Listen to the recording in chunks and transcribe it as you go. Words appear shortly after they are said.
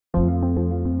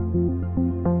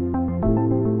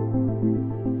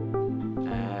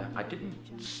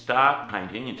start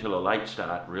painting until a late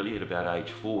start, really, at about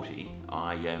age 40.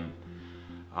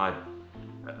 I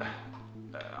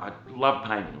loved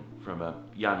painting from a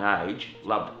young age,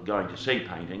 loved going to see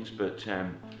paintings, but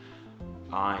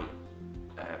I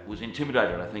was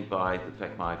intimidated, I think, by the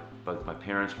fact both my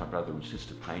parents, my brother and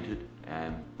sister painted,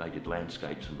 and they did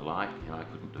landscapes and the like, and I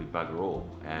couldn't do bugger all.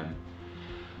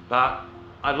 But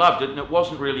I loved it, and it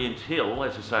wasn't really until,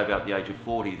 as I say, about the age of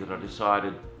 40 that I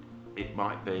decided it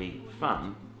might be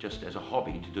fun, just as a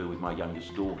hobby, to do with my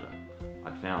youngest daughter.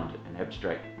 I found an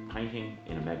abstract painting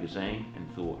in a magazine and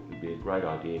thought it would be a great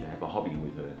idea to have a hobby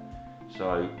with her.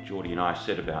 So Geordie and I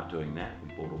set about doing that.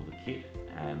 We bought all the kit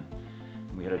and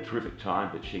we had a terrific time,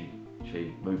 but she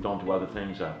moved on to other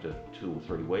things after 2 or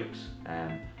 3 weeks.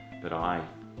 But I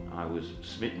was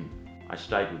smitten. I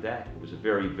stayed with that. It was a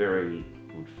very, very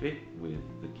good fit with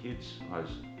the kids. I was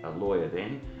a lawyer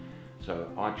then, so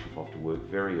I'd chuff off to work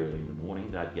very early in the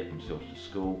morning. They'd get themselves to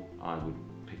school. I would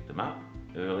pick them up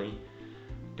early,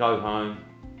 go home,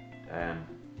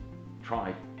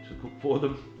 try to cook for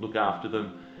them, look after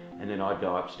them, and then I'd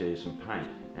go upstairs and paint.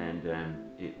 And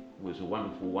it was a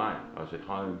wonderful way. I was at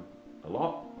home a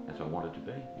lot, as I wanted to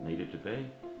be, needed to be,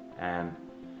 and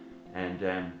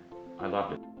I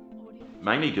loved it.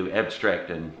 Mainly do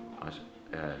abstract and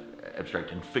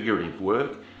figurative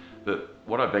work, but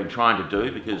what I've been trying to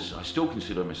do, because I still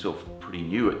consider myself pretty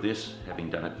new at this, having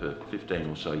done it for 15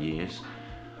 or so years,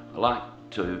 I like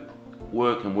to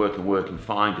work and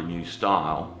find a new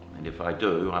style, and if I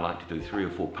do, I like to do 3 or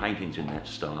 4 paintings in that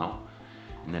style,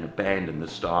 and then abandon the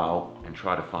style and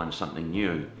try to find something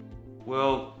new.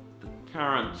 Well, the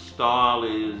current style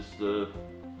is the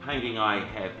painting I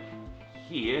have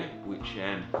here, which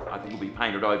I think will be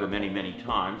painted over many, many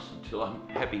times until I'm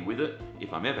happy with it,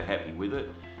 if I'm ever happy with it.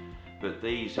 But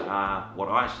these are what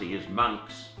I see as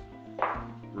monks,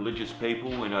 religious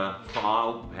people in a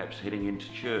file, perhaps heading into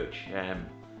church.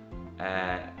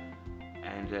 I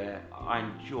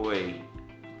enjoy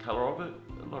the colour of it.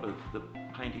 A lot of the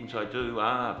paintings I do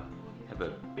have a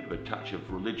bit of a touch of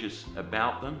religious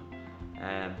about them.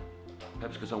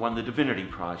 Perhaps because I won the Divinity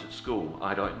Prize at school,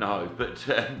 I don't know. But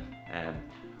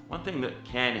one thing that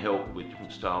can help with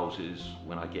different styles is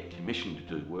when I get commissioned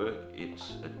to do work,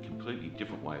 it's a completely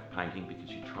different way of painting, because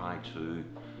you try to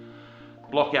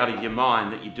block out of your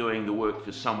mind that you're doing the work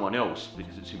for someone else,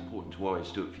 because it's important to always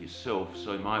do it for yourself.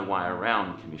 So my way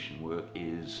around commission work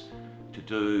is to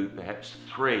do perhaps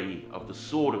 3 of the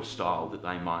sort of style that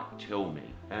they might tell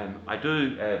me. I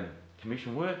do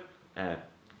commission work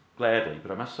gladly,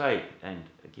 but I must say, and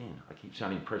again, I keep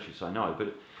sounding precious, I know,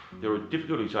 but there are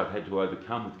difficulties I've had to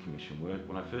overcome with commission work.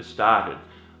 When I first started,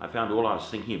 I found all I was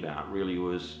thinking about really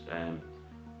was,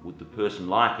 would the person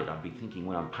like it? I'd be thinking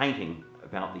when I'm painting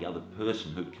about the other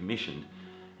person who'd commissioned,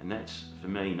 and that's, for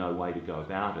me, no way to go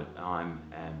about it. I'm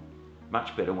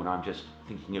much better when I'm just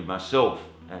thinking of myself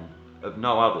and of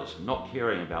no others, not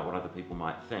caring about what other people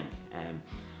might think.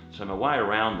 So my way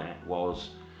around that was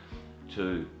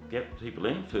to get people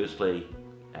in, firstly,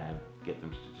 get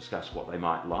them to discuss what they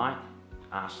might like,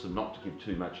 ask them not to give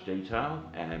too much detail,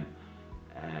 and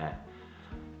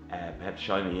perhaps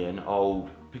show me an old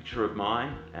picture of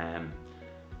mine,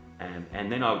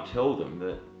 and then I would tell them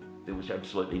that there was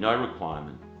absolutely no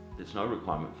requirement. There's no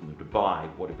requirement for them to buy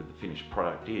whatever the finished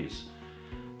product is.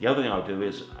 The other thing I do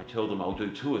is I tell them I'll do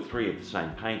 2 or 3 of the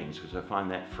same paintings, because I find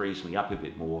that frees me up a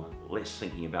bit more, less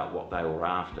thinking about what they were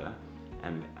after,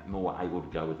 and more able to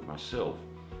go with it myself.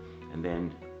 And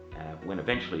then when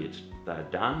eventually they're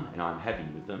done and I'm happy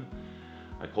with them,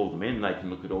 I call them in, they can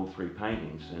look at all 3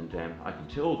 paintings, and I can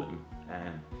tell them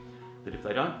that if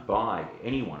they don't buy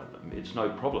any one of them, it's no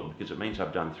problem, because it means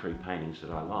I've done 3 paintings that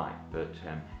I like. But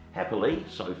happily,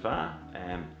 so far,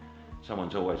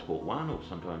 someone's always bought 1, or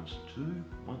sometimes 2,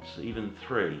 once even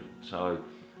 3. So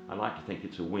I like to think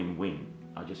it's a win-win.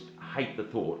 I just hate the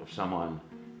thought of someone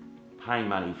paying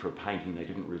money for a painting they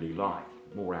didn't really like,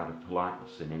 more out of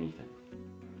politeness than anything.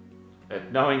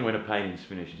 Knowing when a painting's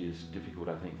finished is difficult,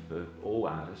 I think, for all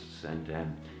artists, and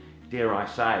dare I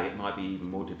say, it might be even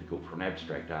more difficult for an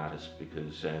abstract artist,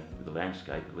 because with a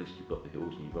landscape, at least you've got the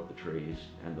hills and you've got the trees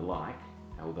and the like,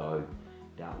 although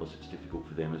doubtless it's difficult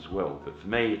for them as well. But for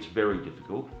me, it's very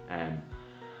difficult, and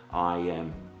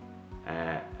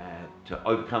to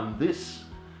overcome this,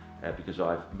 because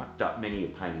I've mucked up many a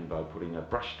painting by putting a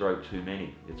brush stroke too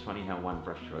many. It's funny how one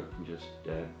brush stroke can just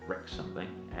wreck something.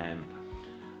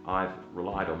 I've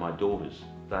relied on my daughters.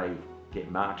 They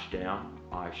get marched down,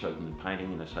 I show them the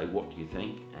painting and they say, what do you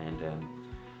think? And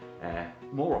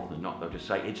more often than not, they'll just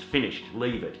say, it's finished,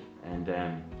 leave it.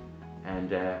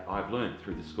 And I've learned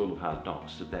through the School of Hard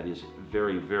Knocks that that is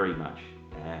very, very much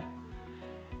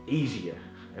easier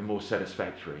and more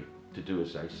satisfactory to do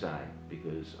as they say,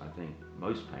 because I think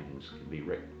most paintings can be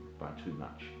wrecked by too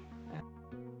much.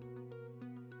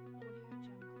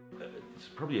 It's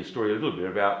probably a story a little bit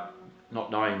about not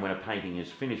knowing when a painting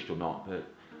is finished or not, but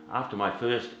after my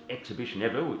first exhibition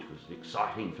ever, which was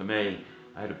exciting for me,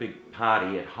 I had a big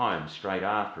party at home straight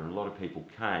after, and a lot of people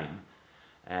came.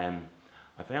 And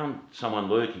I found someone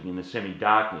lurking in the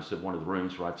semi-darkness of one of the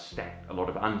rooms where I'd stacked a lot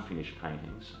of unfinished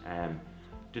paintings, and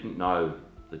didn't know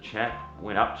the chap.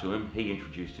 Went up to him. He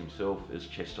introduced himself as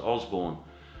Chester Osborne,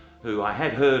 who I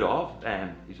had heard of,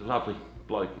 and he's a lovely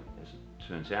bloke, as it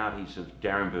turns out. He's of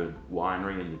Darrenburg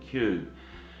Winery in the Cube.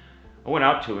 I went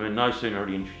up to him, and no sooner had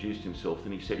he introduced himself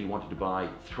than he said he wanted to buy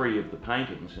 3 of the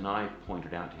paintings, and I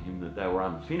pointed out to him that they were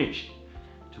unfinished,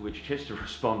 to which Chester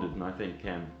responded, and I think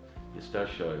this does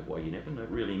show why you never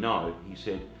really know. He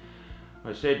said,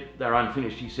 I said they're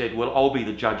unfinished. He said, well, I'll be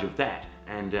the judge of that.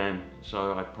 And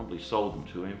so I promptly sold them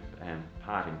to him,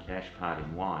 part in cash, part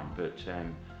in wine. But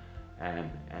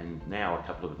and now a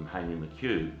couple of them hang in the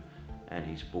queue, and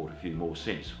he's bought a few more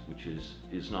since, which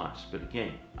is nice. But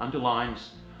again,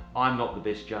 underlines I'm not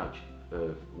the best judge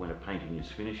of when a painting is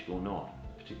finished or not,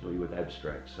 particularly with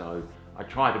abstract. So I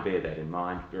try to bear that in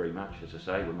mind very much, as I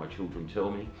say, when my children tell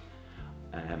me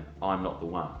I'm not the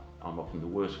one. I'm often the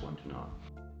worst one to know.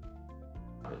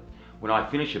 But when I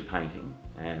finish a painting,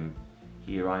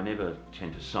 here I never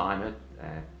tend to sign it.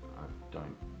 I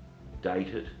don't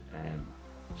date it, and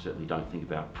certainly don't think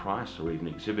about price or even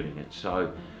exhibiting it.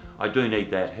 So I do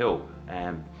need that help.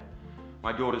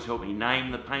 My daughters help me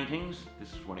name the paintings. This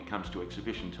is when it comes to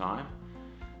exhibition time.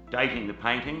 Dating the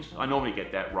paintings, I normally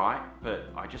get that right, but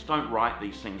I just don't write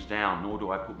these things down, nor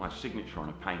do I put my signature on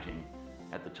a painting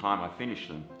at the time I finish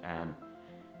them. And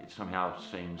it somehow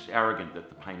seems arrogant that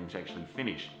the painting's actually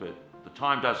finished, but the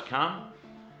time does come.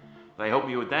 They help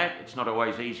me with that. It's not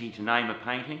always easy to name a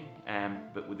painting,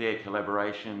 but with their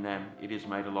collaboration, it is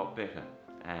made a lot better.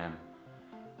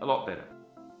 A lot better.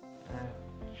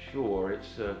 Sure,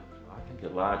 it's I think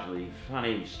a largely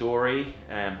funny story,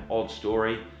 odd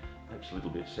story, perhaps a little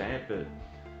bit sad, but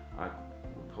I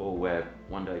recall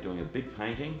one day doing a big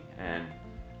painting, and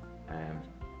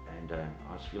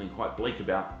I was feeling quite bleak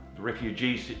about the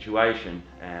refugee situation,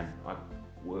 and I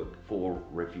work for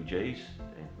refugees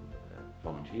and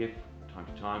volunteer from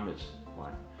time to time. It's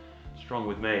quite strong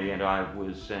with me, and I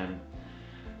was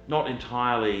not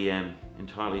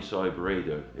entirely sober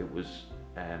either. It was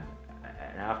an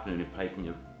afternoon of painting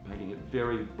a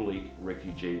very bleak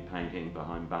refugee painting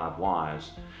behind barbed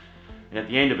wires, and at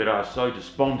the end of it I was so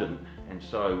despondent and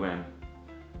so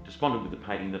despondent with the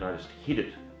painting that I just hid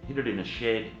it in a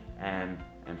shed and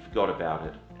forgot about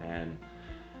it. And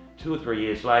 2 or 3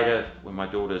 years later, when my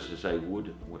daughters, as they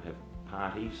would have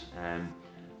parties, and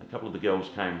a couple of the girls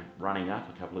came running up,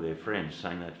 a couple of their friends,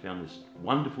 saying they'd found this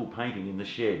wonderful painting in the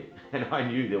shed. And I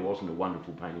knew there wasn't a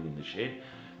wonderful painting in the shed,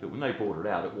 but when they brought it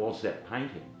out, it was that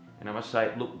painting. And I must say,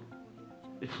 it looked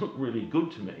really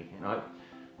good to me, and I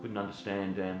couldn't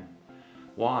understand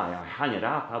why. I hung it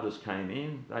up, others came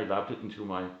in, they loved it, until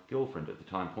my girlfriend at the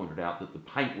time pointed out that the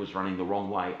paint was running the wrong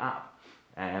way up.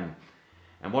 And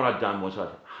what I'd done was I'd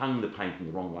hung the painting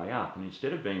the wrong way up, and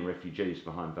instead of being refugees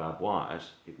behind barbed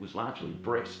wires, it was largely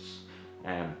breasts.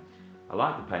 I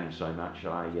liked the painting so much,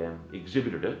 I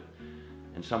exhibited it,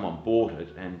 and someone bought it,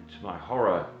 and to my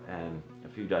horror, a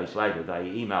few days later they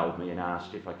emailed me and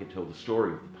asked if I could tell the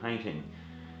story of the painting.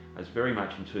 I was very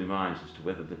much in two minds as to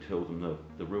whether to tell them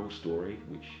the real story,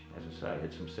 which, as I say,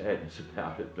 had some sadness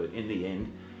about it, but in the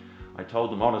end I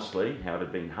told them honestly how it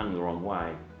had been hung the wrong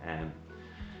way. And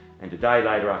a day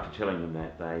later, after telling them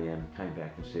that, they came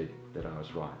back and said that I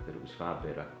was right, that it was far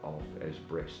better off as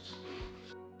breasts.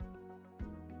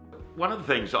 One of the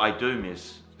things I do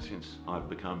miss since I've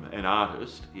become an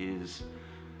artist is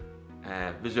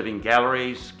visiting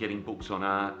galleries, getting books on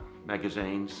art,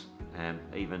 magazines, and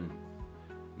even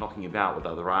knocking about with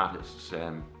other artists.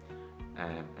 And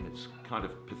it's kind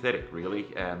of pathetic,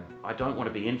 really. I don't want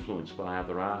to be influenced by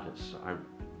other artists. I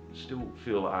still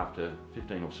feel after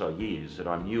 15 or so years that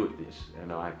I'm new at this,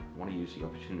 and I want to use the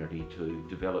opportunity to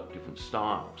develop different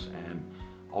styles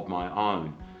of my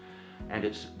own. And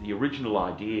it's the original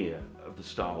idea of the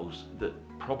styles that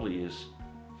probably is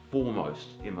foremost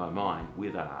in my mind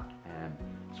with art. And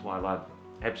that's why I love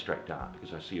abstract art,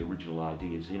 because I see original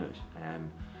ideas in it. And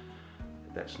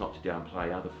that's not to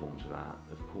downplay other forms of art,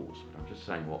 of course, but I'm just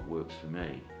saying what works for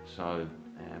me. So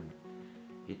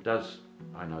it does,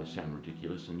 I know, sound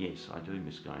ridiculous, and yes, I do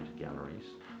miss going to galleries.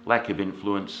 Lack of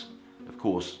influence, of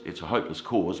course, it's a hopeless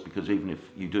cause, because even if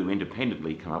you do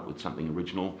independently come up with something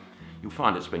original, You'll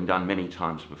find it's been done many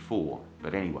times before,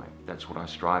 but anyway, that's what I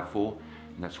strive for,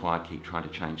 and that's why I keep trying to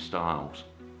change styles.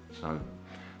 So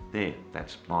there,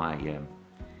 that's my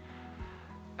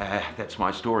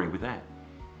story with that.